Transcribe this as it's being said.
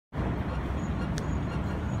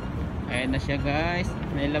Ayan na siya guys.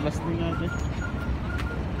 Nailabas na natin.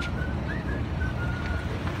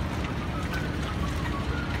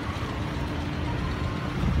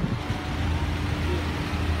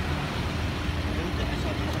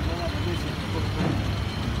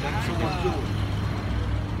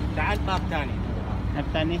 تعال باب ثاني. باب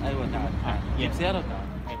ثاني؟ ايوه تعال. جيب سيارة وتعال.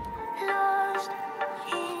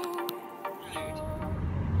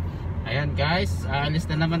 Ayan guys, aalis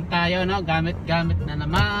na naman tayo, no? Gamit na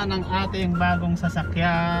naman ang ating bagong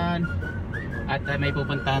sasakyan. At may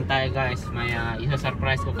pupuntahan tayo guys. May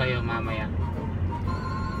isa-surprise ko kayo mamaya.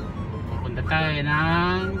 Pupunta tayo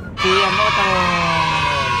ng Kia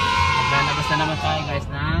Motors. Maglalabas na naman tayo guys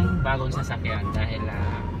ng bagong sasakyan. Dahil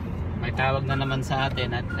may tawag na naman sa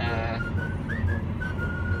atin at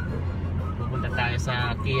pupunta tayo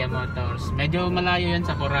sa Kia Motors. Medyo malayo yun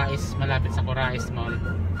sa Corais, malapit sa Corais Mall.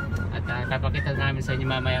 At papakita namin sa inyo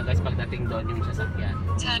mamaya guys pagdating doon yung sasakyan.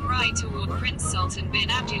 Turn right toward Prince Sultan bin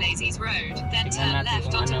Abdulaziz Road, then turn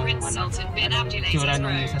left onto Prince Sultan bin Abdulaziz Road.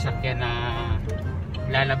 Road. Yung sasakyan na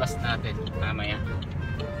lalabas natin mamaya.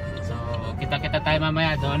 So kita-kita tayo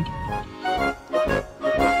mamaya doon.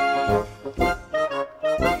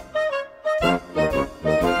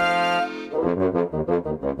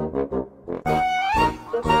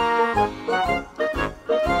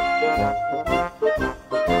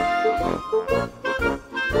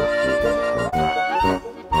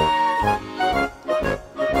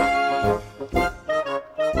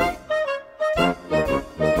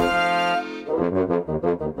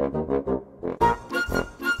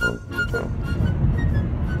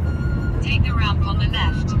 Take the ramp on the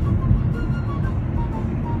left.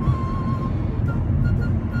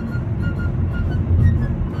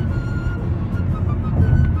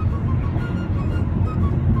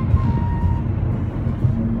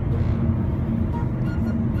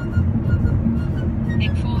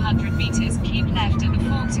 In 400 meters, keep left at the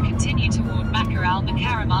fork to continue toward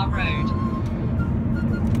Makarama Road.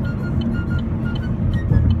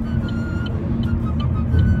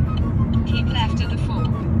 Keep left at the fork.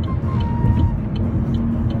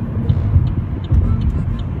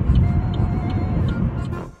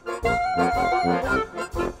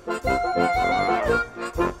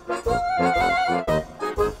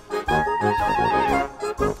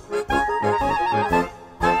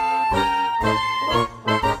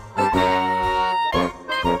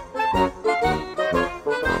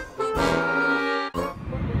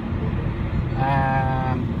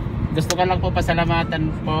 Gusto ko lang po pasalamatan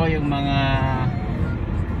po yung mga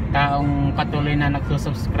taong patuloy na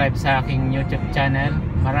nagsusubscribe sa aking YouTube channel.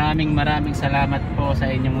 Maraming salamat po sa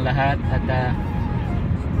inyong lahat. At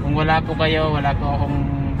kung wala po kayo, wala po akong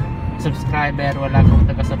subscriber, wala pong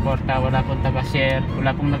taga-suporta, wala pong taga-share,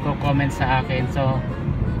 wala pong nagko-comment sa akin. So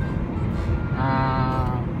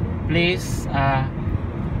please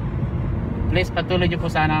patuloy nyo po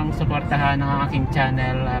sanang suportahan ang aking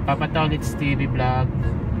channel, Papa Tolits TV Vlog.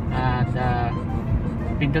 At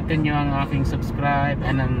pindutin nyo ang aking subscribe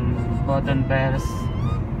and ang button bells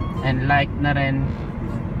and like na rin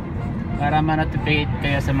para ma-notify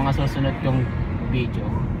kayo sa mga susunod kong video.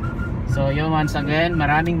 So yun, once again,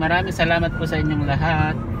 maraming salamat po sa inyong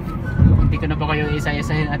lahat. Hindi ko na po kayo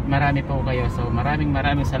isa-isahin at marami po kayo. So maraming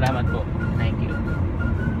salamat po. Thank you.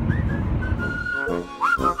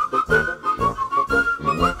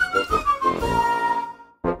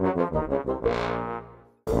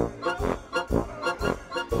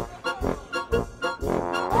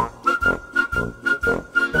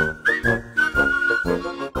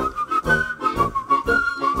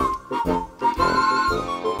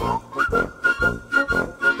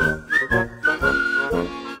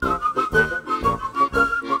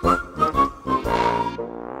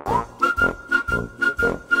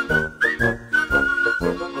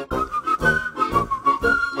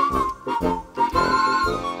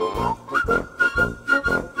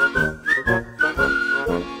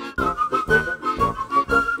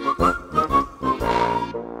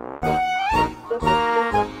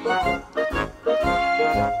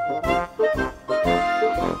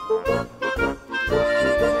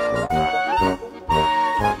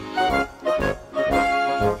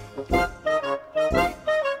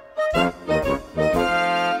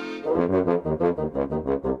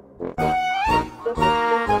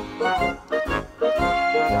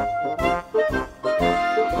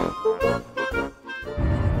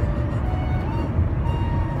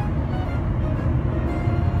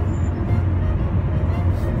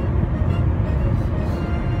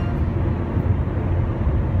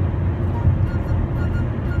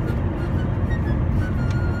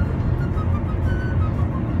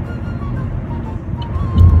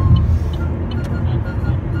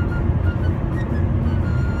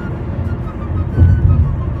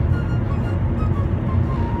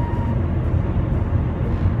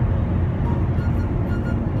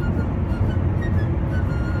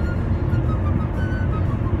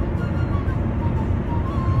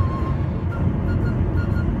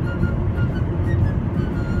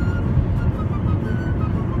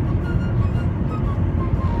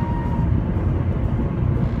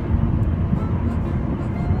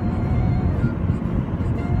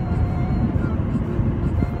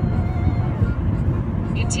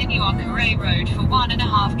 Grey Road for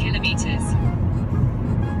 1.5 kilometers.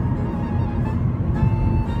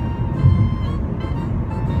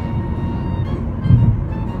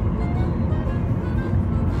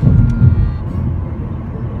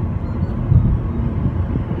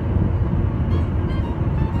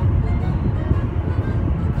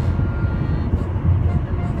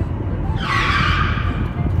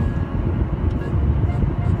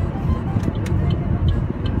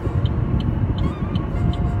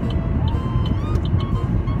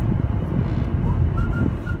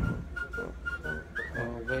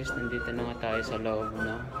 Guys, nandito na nga tayo sa loob,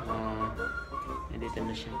 no? Nandito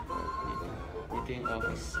na siya. Dito yung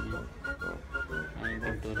office niya. Yung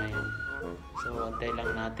pinto na yan. So, antay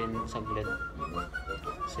lang natin saglit.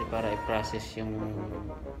 Kasi para i-process yung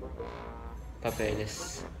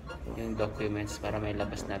papeles, yung documents para may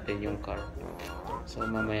labas natin yung car. So,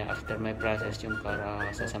 mamaya after may process yung car,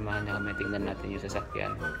 sasamahan niya kami, tingnan natin yung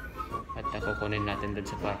sasakyan. At kukunin natin dun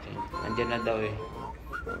sa parking. Andiyan na daw eh.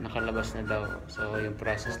 Nakalabas na daw. So yung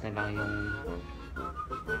process na lang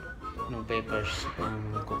yung papers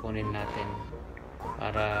ang kukunin natin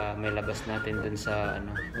para may labas natin dun sa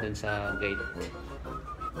dun sa gate.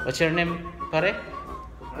 What's your name, pare?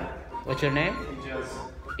 What's your name?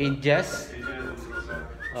 Injas.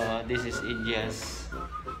 This is Injas.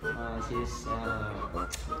 She's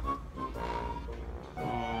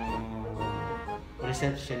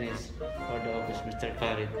receptionist for the office, Mr.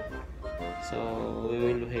 Khalid. So we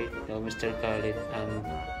will wait Mr. Khalid and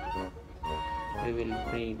we will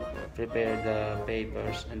prepare the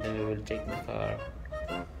papers and then we will take the car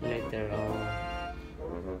later on.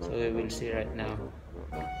 So we will see right now.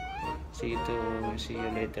 See you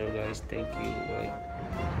later, guys. Thank you. Bye.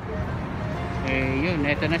 Eh yun,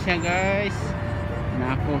 eto na siya, guys.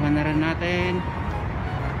 Nakuha na rin natin.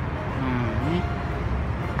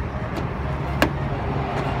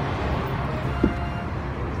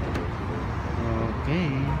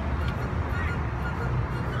 Okay.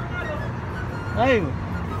 Ay.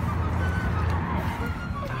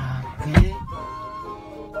 Okay.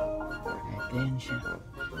 Ito yun siya.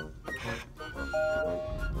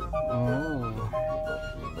 Oh.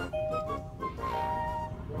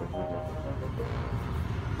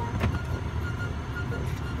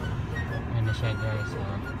 Ano siya, guys?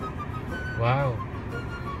 Wow.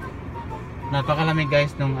 Napakalamig,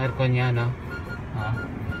 guys, nung aircon niya, no?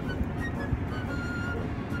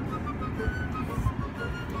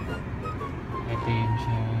 Ito yun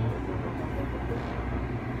siya.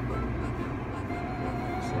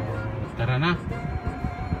 So, tara na.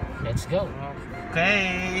 Let's go.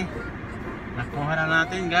 Okay. Nakuha na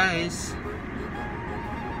natin, guys.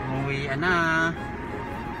 Uwi na.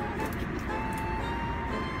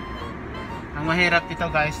 Ang mahirap ito,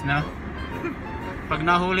 guys, no? Pag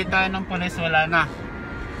nahuli tayo ng pulis, wala na.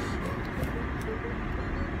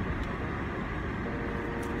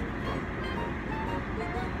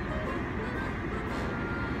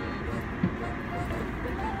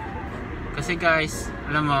 Kasi, guys,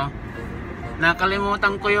 alam mo,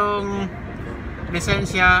 nakalimutan ko yung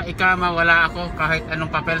lisensya, ikama, wala ako kahit anong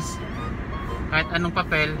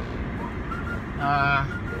papel,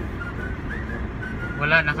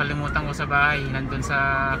 wala, nakalimutan ko sa bahay, nandun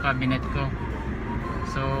sa cabinet ko.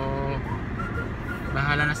 So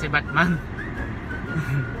bahala na si Batman.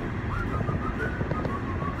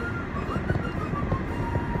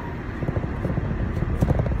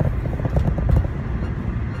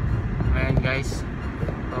 Ayan, guys,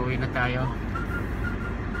 pauwi na tayo.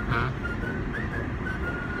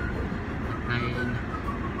 Ayun.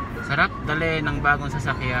 Sarap dali ng bagong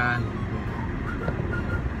sasakyan.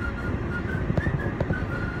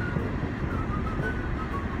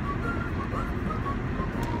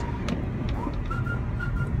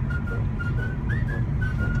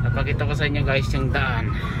 Napakita ko sa inyo, guys, yung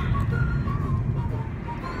daan.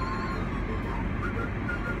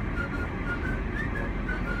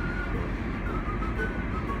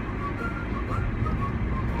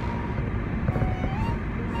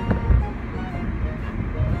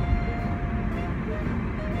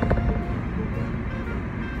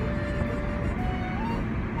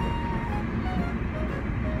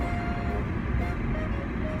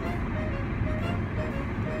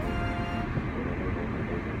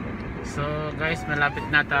 So, guys, malapit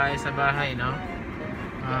na tayo sa bahay, no?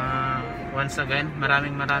 Once again,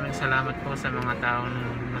 maraming salamat po sa mga taong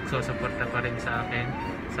nagsusuporta pa rin sa akin,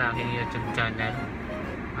 sa aking YouTube channel.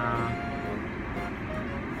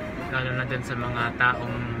 Lalo na din sa mga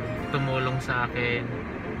taong tumulong sa akin,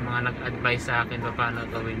 mga nag-advise sa akin paano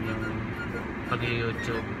gawin yung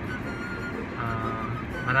pag-YouTube.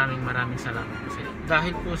 Maraming salamat kasi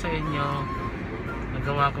dahil po sa inyo,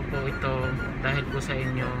 nagawa ko po ito dahil po sa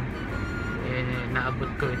inyo, naabot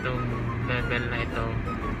ko itong level na ito.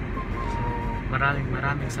 So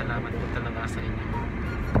maraming salamat po talaga sa inyo,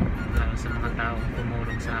 lalo sa mga taong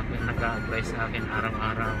tumulong sa akin, nag-a-advise sa akin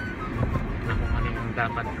araw-araw na kung ano yung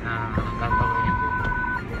dapat na gagawin.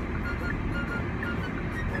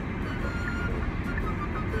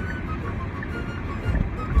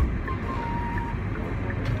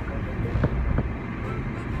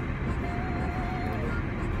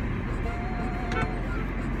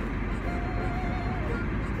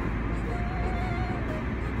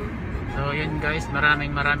 So yun guys,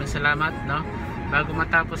 maraming salamat, no? Bago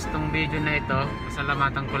matapos tong video na ito,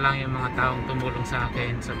 pasalamatan ko lang yung mga taong tumulong sa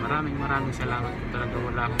akin. So maraming salamat po talaga,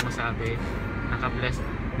 wala akong masabi.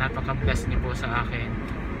 Napaka-bless niyo po sa akin.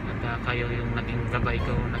 At kayo yung naging gabay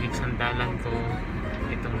ko, naging sandalan ko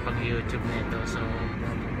itong pag-YouTube na ito. So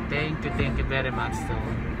thank you very much.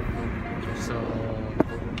 So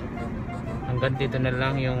hanggang dito na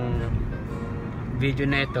lang yung video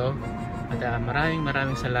na ito. At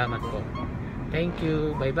maraming salamat po. Thank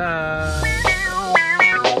you. Bye bye.